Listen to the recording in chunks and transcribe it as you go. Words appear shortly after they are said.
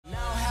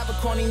have a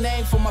corny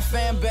name for my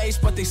fan base,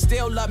 but they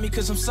still love me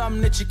cause I'm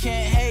something that you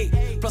can't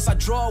hate. Plus I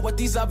draw what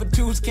these other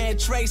dudes can't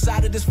trace.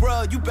 Out of this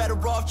world, you better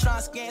off trying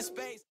to scan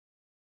space.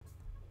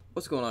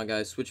 What's going on,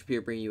 guys? Switch up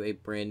here, bringing you a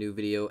brand new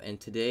video, and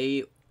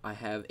today I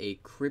have a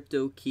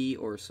crypto key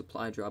or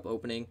supply drop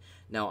opening.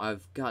 Now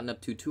I've gotten up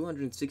to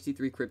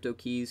 263 crypto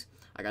keys.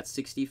 I got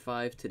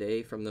 65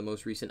 today from the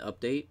most recent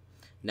update.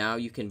 Now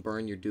you can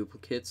burn your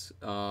duplicates.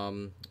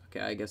 Okay,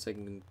 I guess I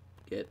can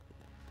get...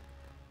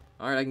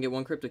 Alright, I can get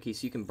one crypto key.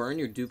 So you can burn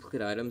your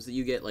duplicate items that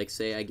you get. Like,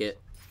 say I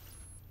get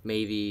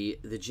maybe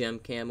the gem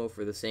camo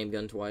for the same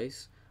gun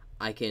twice.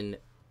 I can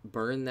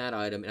burn that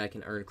item and I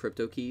can earn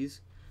crypto keys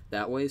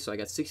that way. So I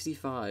got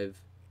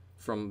 65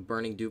 from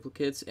burning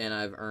duplicates, and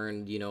I've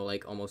earned, you know,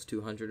 like almost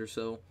 200 or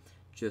so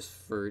just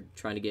for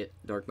trying to get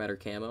dark matter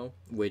camo,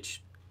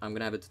 which I'm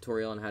gonna have a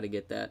tutorial on how to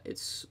get that.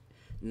 It's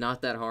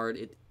not that hard.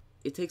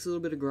 It takes a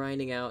little bit of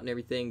grinding out and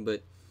everything,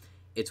 but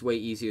it's way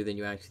easier than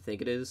you actually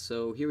think it is.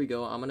 So here we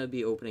go. I'm gonna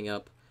be opening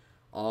up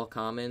all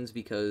commons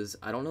because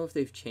I don't know if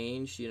they've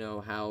changed, you know,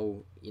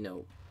 how, you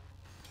know,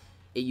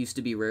 it used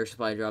to be rare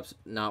supply drops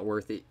not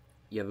worth it.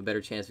 You have a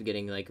better chance of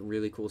getting like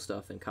really cool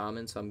stuff in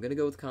common, so I'm gonna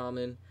go with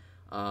common.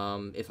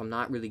 If I'm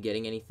not really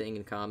getting anything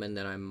in common,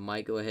 then I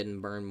might go ahead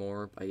and burn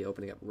more by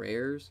opening up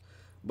rares.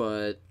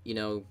 But, you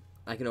know,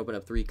 I can open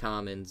up 3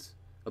 commons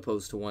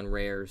opposed to 1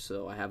 rare,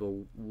 so I have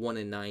a 1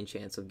 in 9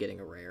 chance of getting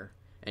a rare.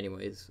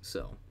 Anyways,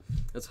 so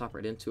let's hop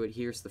right into it.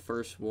 Here's the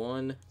first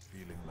one.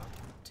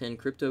 10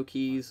 crypto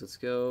keys. Let's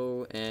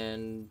go.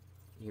 And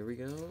here we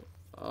go.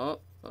 Oh,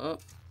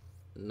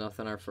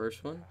 nothing our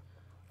first one.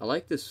 I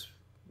like this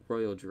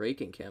Royal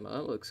Draken camo.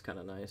 That looks kind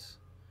of nice.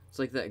 It's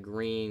like that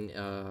green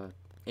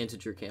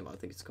integer camo, I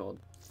think it's called.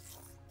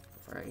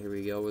 Alright, here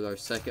we go with our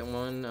second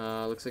one.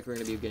 Looks like we're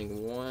going to be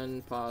getting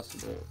one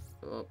possible.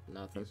 Oh,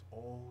 nothing.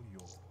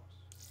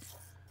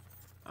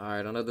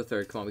 Alright, on to the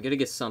third. Come on, we got to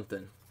get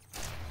something.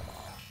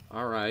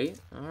 Alright.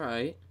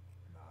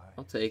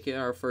 I'll take it.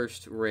 Our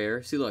first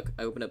rare. See, look,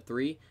 I opened up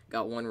 3,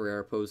 got 1 rare,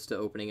 opposed to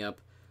opening up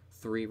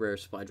 3 rare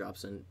supply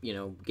drops and, you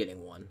know,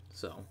 getting 1.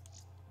 So,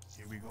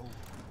 here we go.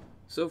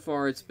 So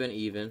far, it's been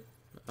even.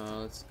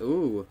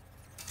 Ooh.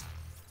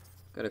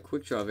 Got a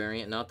quick draw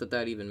variant. Not that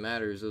that even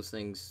matters. Those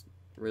things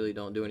really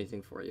don't do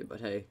anything for you, but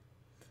hey,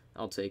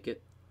 I'll take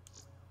it.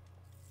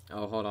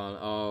 Oh, hold on.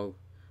 Oh,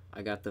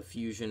 I got the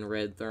fusion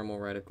red thermal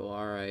reticle.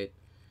 Alright.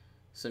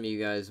 Some of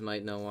you guys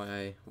might know why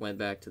I went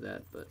back to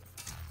that, but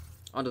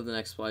on to the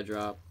next supply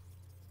drop.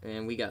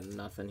 And we got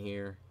nothing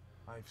here.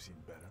 I've seen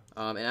better.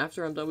 And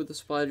after I'm done with the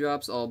supply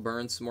drops, I'll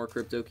burn some more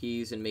crypto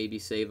keys and maybe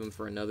save them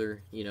for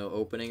another, you know,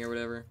 opening or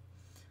whatever.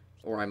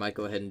 Or I might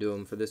go ahead and do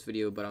them for this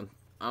video, but I'm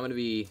going to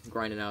be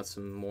grinding out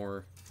some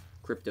more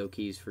crypto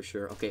keys for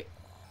sure. Okay,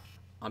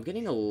 I'm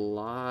getting a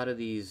lot of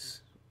these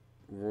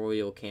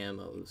royal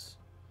camos.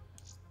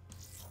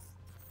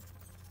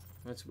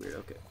 That's weird.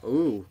 Okay.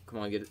 Ooh, come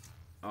on, get it.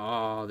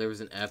 Oh, there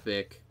was an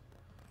epic.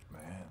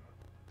 Man,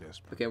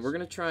 okay, we're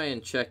going to try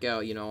and check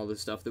out, you know, all the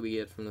stuff that we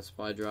get from the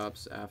supply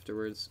drops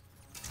afterwards.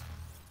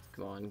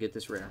 Come on, get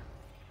this rare.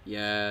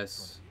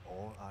 Yes.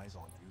 All eyes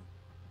on you.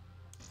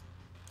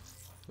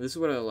 This is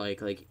what I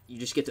like. Like, you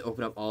just get to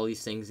open up all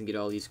these things and get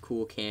all these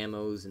cool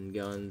camos and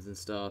guns and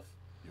stuff.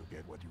 You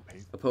get what you pay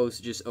for. Opposed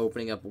to just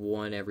opening up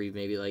 1 every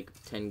maybe like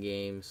 10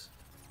 games.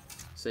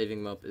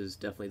 Saving them up is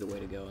definitely the way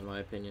to go, in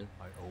my opinion.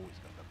 I always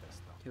got the best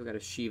stuff. Okay, we got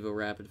a Shiva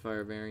rapid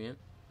fire variant.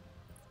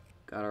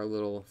 Got our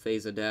little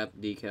phase adapt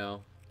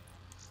decal.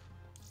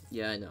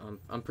 Yeah, I know.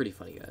 I'm pretty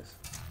funny, guys.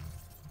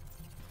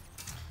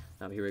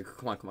 Now here we go.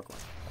 Come on.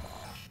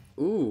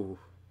 Ooh,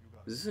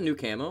 is this a new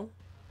camo?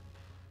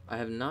 I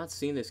have not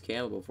seen this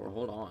camo before.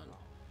 Hold on.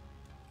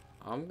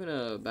 I'm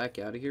gonna back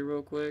out of here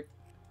real quick.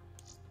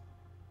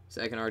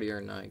 So I can already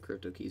earn 9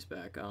 crypto keys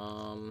back.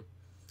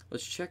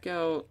 Let's check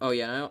out... Oh,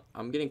 yeah,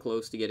 I'm getting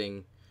close to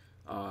getting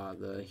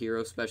the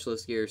hero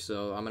specialist gear,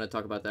 so I'm gonna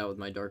talk about that with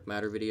my dark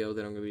matter video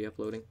that I'm gonna be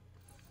uploading.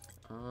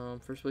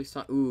 First place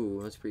time... Ooh,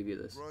 let's preview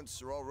this.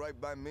 Fronts are all right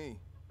by me.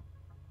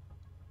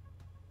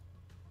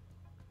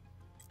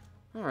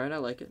 Alright, I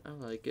like it.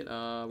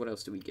 What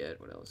else do we get?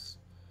 What else?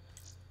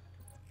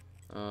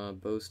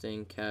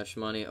 Boasting, cash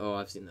money. Oh,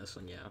 I've seen this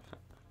one, yeah.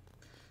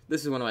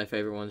 This is one of my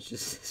favorite ones,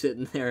 just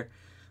sitting there,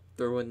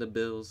 throwing the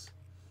bills.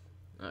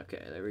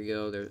 Okay, there we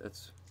go.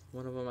 That's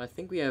one of them. I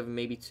think we have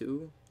maybe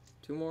 2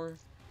 more?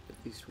 At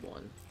least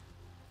 1.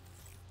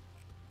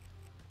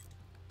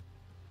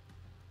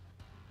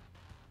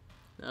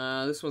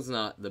 This one's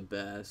not the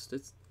best.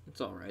 It's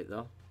alright,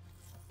 though.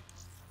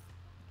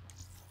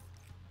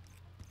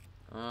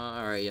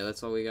 Alright, yeah,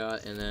 that's all we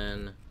got. And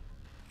then,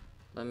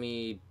 let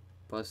me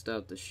bust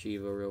out the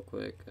Shiva real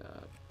quick.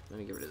 Let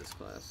me get rid of this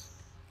class.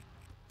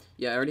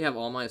 Yeah, I already have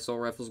all my assault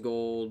rifles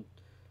gold,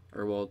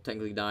 or well,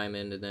 technically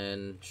diamond, and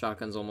then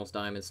shotgun's almost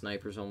diamond,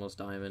 sniper's almost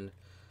diamond.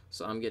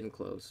 So I'm getting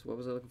close. What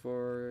was I looking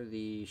for?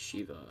 The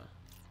Shiva.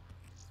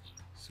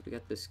 So we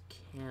got this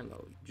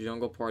camo.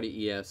 Jungle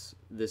Party ES.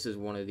 This is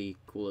one of the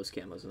coolest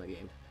camos in the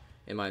game,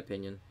 in my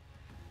opinion.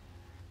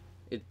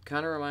 It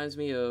kind of reminds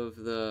me of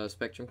the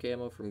Spectrum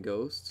camo from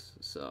Ghosts,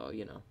 so,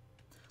 you know.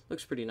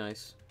 Looks pretty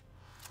nice.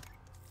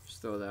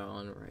 Just throw that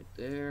on right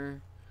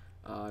there.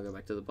 Go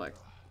back to the black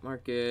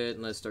market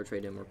and let's start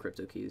trading more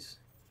crypto keys.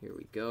 Here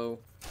we go.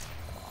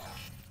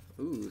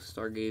 Ooh,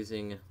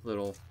 stargazing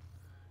little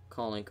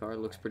calling card.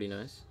 Looks pretty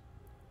nice.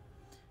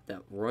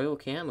 That royal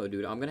camo,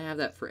 dude. I'm gonna have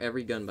that for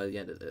every gun by the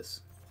end of this.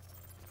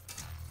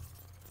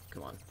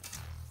 Come on.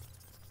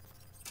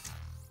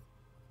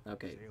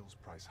 Okay. Sales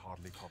price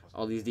hardly covers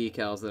All these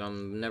decals that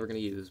I'm never gonna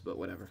use, but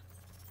whatever.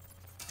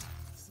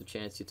 It's the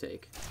chance you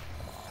take.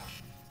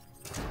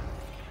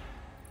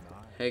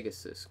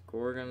 Pegasus,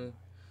 Gorgon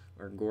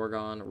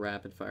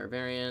rapid fire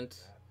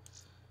variant.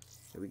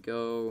 Here we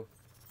go.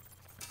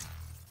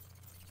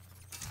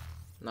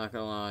 Not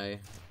gonna lie,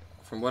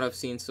 from what I've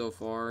seen so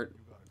far,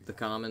 the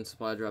common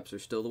supply drops are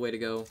still the way to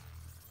go.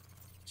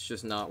 It's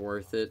just not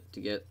worth it to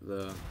get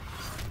the...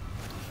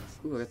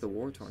 Ooh, I got the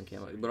war-torn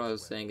camo. What I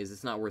was saying is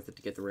it's not worth it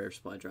to get the rare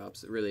supply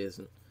drops. It really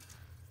isn't.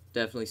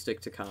 Definitely stick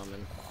to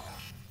common.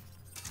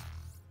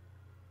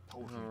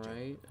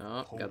 Alright.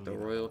 Oh, got the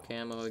royal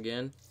camo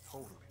again.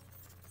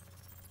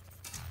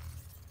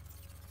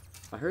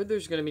 I heard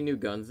there's going to be new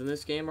guns in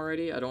this game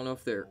already. I don't know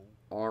if there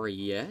are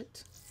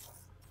yet.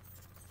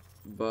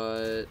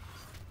 But...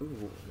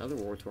 Ooh, another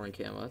war-torn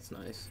camo. That's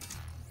nice.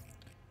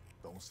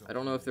 I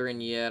don't know if they're in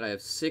yet. I have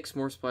 6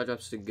 more supply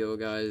drops to go,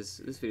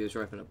 guys. This video is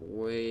wrapping up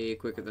way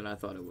quicker than I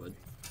thought it would.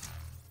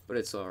 But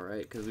it's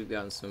alright, because we've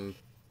gotten some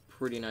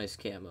pretty nice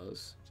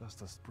camos.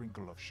 Just a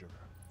sprinkle of sugar.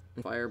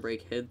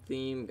 Firebreak head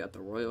theme. Got the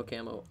royal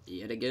camo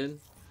yet again.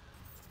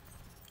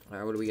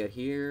 Alright, what do we got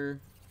here?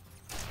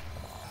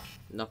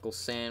 Knuckle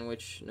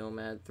sandwich,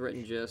 nomad,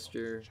 threaten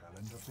gesture.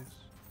 Challenge of this?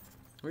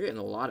 We're getting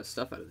a lot of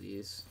stuff out of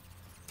these.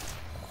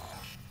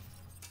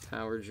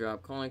 Power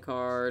drop calling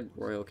card,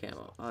 royal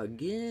camo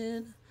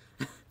again.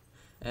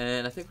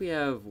 And I think we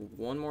have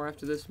one more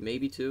after this,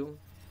 maybe 2,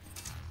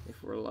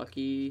 if we're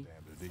lucky.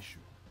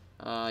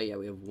 Yeah,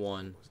 we have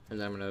 1, and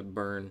then I'm gonna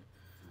burn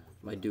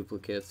my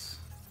duplicates.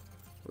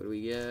 What do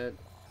we get?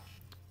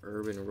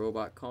 Urban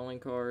robot calling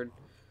card.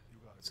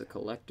 It's a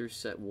collector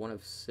set, 1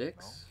 of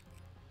 6.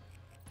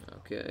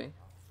 Okay,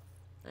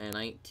 and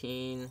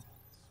 19.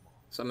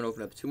 So I'm gonna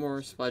open up 2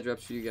 more supply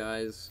drops for you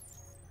guys.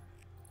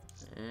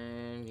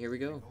 And here we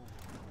go.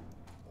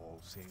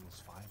 All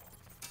sales final.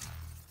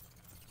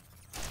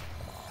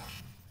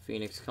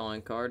 Phoenix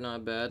calling card,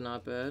 not bad,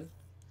 not bad.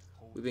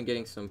 We've been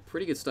getting some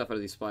pretty good stuff out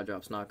of these supply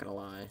drops, not gonna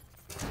lie.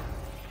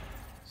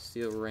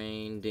 Steel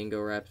Rain,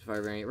 Dingo rapid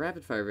fire variant.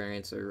 Rapid fire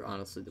variants are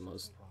honestly the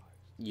most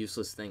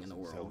useless thing in the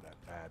world. That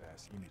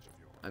badass image of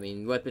yours. I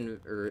mean, weapon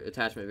or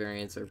attachment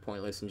variants are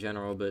pointless in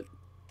general, but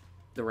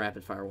the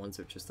rapid fire ones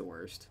are just the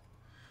worst.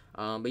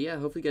 But yeah,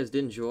 hopefully you guys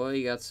did enjoy.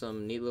 You got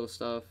some neat little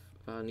stuff.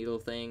 Neat little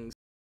things.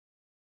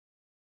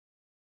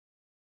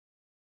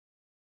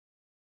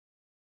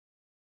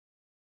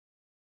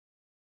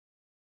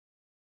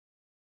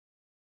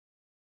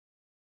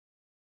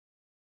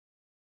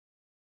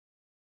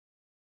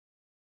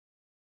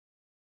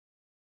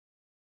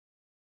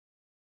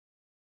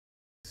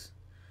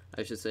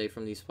 I should say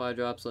from these supply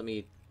drops. Let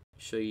me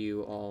show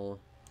you all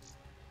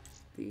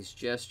these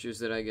gestures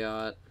that I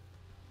got.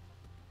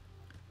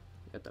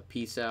 Got the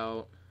peace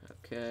out.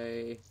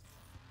 Okay.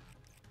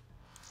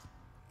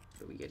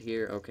 What do we get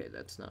here? Okay,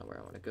 that's not where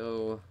I want to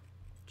go.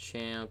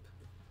 Champ.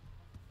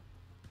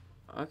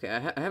 Okay,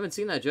 I haven't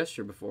seen that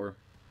gesture before.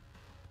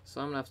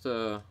 So I'm going to have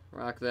to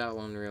rock that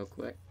one real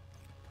quick.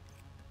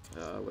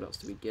 What else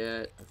do we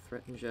get? A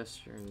threaten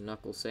gesture,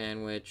 knuckle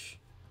sandwich.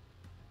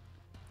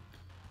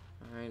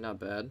 Alright, not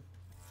bad.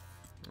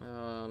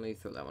 Let me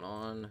throw that one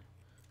on.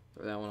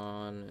 Throw that one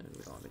on. And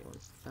we don't have anyone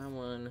with that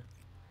one.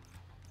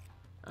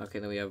 Okay,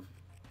 then we have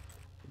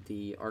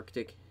the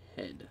Arctic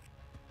head.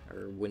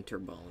 Or winter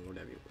bone,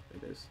 whatever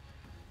it is.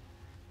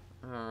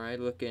 Alright,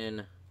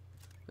 looking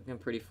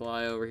pretty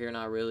fly over here.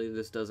 Not really,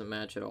 this doesn't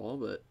match at all,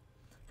 but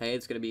hey,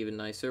 it's gonna be even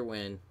nicer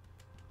when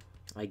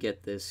I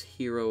get this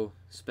hero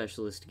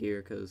specialist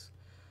gear, because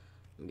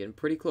I'm getting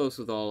pretty close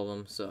with all of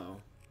them. So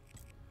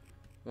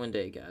one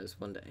day, guys,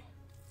 one day.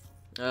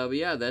 But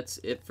yeah, that's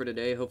it for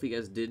today. Hope you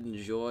guys did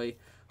enjoy.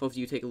 Hope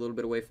you take a little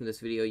bit away from this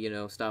video. You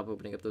know, stop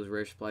opening up those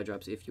rare supply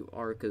drops if you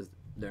are, because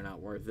they're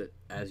not worth it,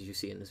 as you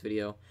see in this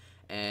video.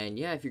 And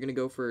yeah, if you're gonna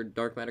go for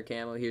dark matter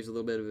camo, here's a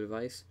little bit of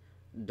advice: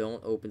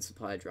 don't open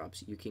supply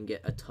drops. You can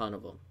get a ton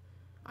of them.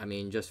 I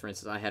mean, just for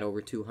instance, I had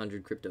over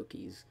 200 crypto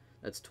keys.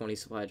 That's 20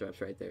 supply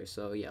drops right there.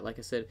 So yeah, like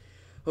I said,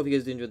 hope you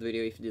guys did enjoy the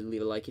video. If you did,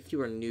 leave a like. If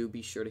you are new,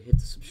 be sure to hit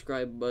the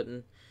subscribe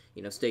button.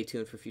 You know, stay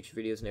tuned for future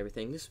videos and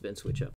everything. This has been Switch Up.